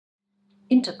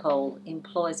Interpol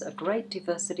employs a great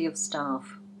diversity of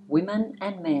staff, women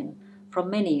and men, from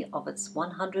many of its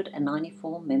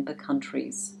 194 member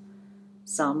countries.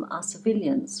 Some are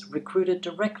civilians recruited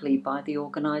directly by the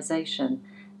organisation,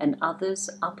 and others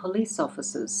are police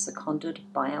officers seconded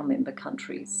by our member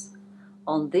countries.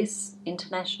 On this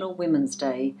International Women's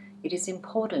Day, it is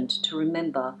important to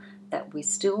remember that we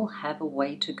still have a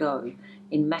way to go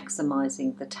in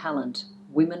maximising the talent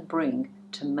women bring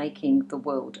to making the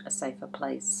world a safer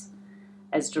place.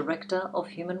 As Director of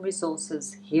Human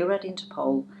Resources here at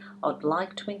Interpol, I'd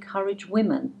like to encourage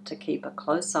women to keep a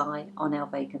close eye on our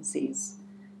vacancies.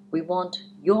 We want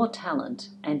your talent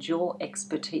and your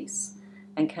expertise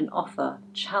and can offer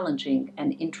challenging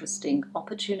and interesting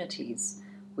opportunities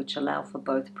which allow for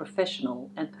both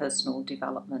professional and personal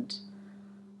development.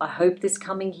 I hope this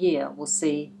coming year will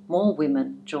see more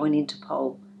women join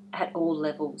Interpol at all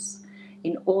levels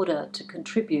in order to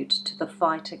contribute to the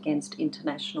fight against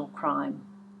international crime,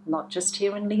 not just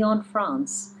here in Lyon,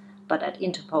 France, but at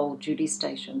Interpol duty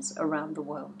stations around the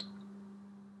world.